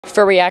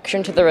For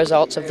reaction to the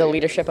results of the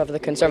leadership of the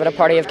Conservative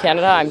Party of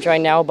Canada, I'm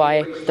joined now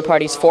by the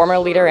party's former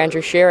leader,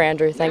 Andrew Scheer.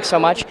 Andrew, thanks so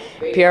much.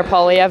 Pierre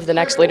Poilievre, the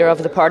next leader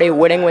of the party,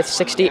 winning with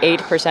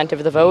 68%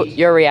 of the vote.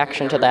 Your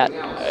reaction to that?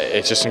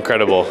 It's just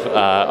incredible.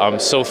 I'm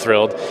so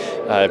thrilled.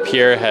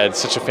 Pierre had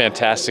such a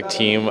fantastic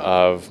team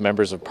of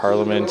members of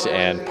parliament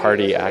and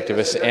party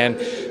activists, and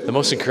the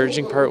most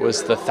encouraging part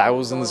was the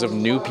thousands of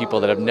new people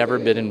that have never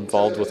been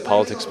involved with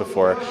politics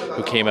before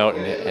who came out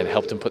and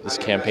helped him put this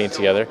campaign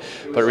together.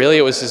 But really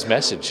it was his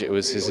message. It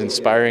was his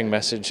inspiring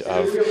message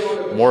of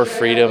more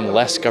freedom,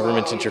 less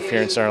government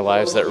interference in our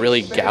lives that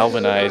really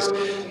galvanized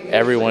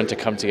everyone to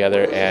come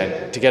together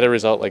and to get a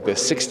result like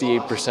this.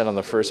 68% on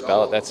the first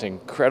ballot. That's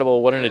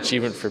incredible. What an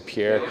achievement for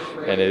Pierre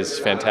and his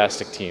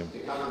fantastic team.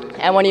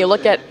 And when you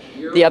look at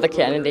the other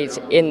candidates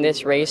in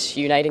this race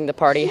uniting the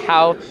party,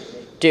 how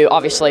do,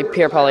 obviously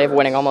Pierre Poilievre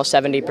winning almost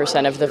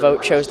 70% of the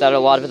vote shows that a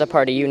lot of the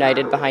party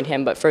united behind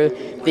him, but for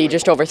the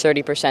just over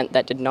 30%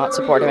 that did not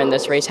support him in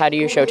this race, how do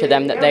you show to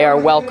them that they are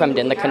welcomed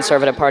in the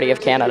Conservative Party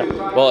of Canada?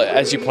 Well,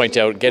 as you point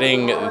out,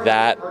 getting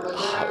that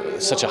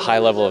such a high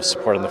level of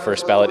support on the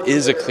first ballot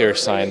is a clear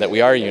sign that we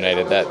are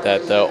united, that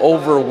the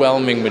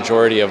overwhelming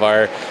majority of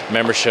our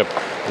membership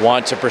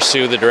want to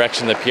pursue the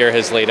direction that Pierre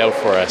has laid out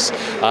for us.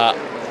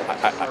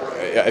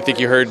 I think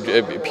you heard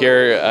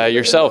Pierre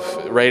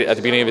yourself, right at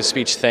the beginning of his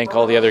speech, thank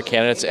all the other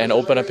candidates and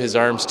open up his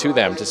arms to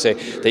them to say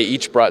they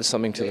each brought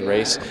something to the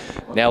race.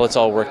 Now let's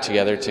all work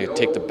together to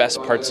take the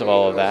best parts of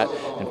all of that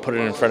and put it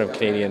in front of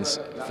Canadians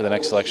for the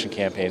next election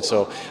campaign.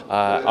 So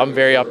I'm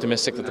very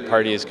optimistic that the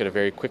party is going to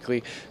very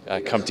quickly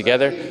come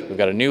together. We've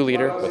got a new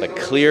leader with a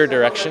clear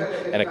direction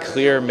and a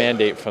clear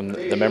mandate from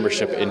the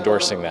membership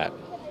endorsing that.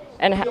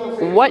 And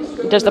what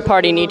does the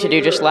party need to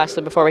do, just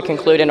lastly before we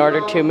conclude, in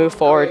order to move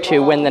forward to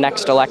win the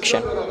next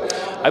election?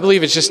 I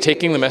believe it's just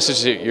taking the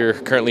message that you're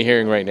currently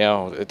hearing right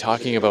now,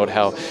 talking about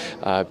how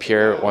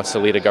Pierre wants to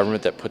lead a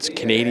government that puts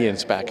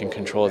Canadians back in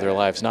control of their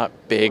lives, not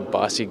big,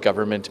 bossy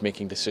government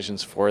making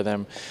decisions for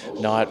them,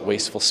 not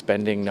wasteful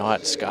spending,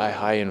 not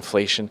sky-high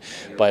inflation,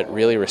 but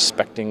really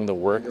respecting the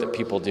work that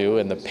people do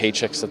and the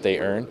paychecks that they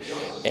earn.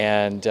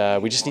 And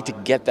we just need to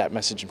get that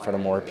message in front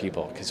of more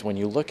people, because when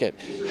you look at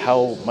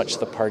how much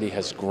the party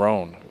has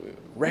grown,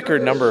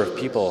 record number of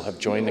people have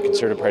joined the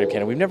Conservative Party of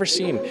Canada. We've never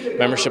seen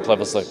membership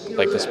levels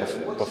like this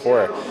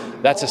before.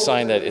 That's a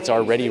sign that it's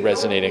already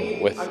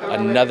resonating with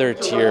another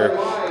tier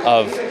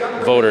of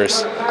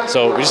voters.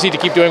 So we just need to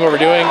keep doing what we're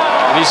doing.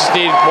 We just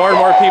need more and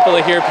more people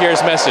to hear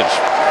Pierre's message.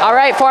 All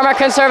right, former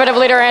Conservative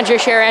leader Andrew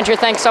Scheer. Andrew,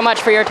 thanks so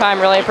much for your time.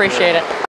 Really appreciate it.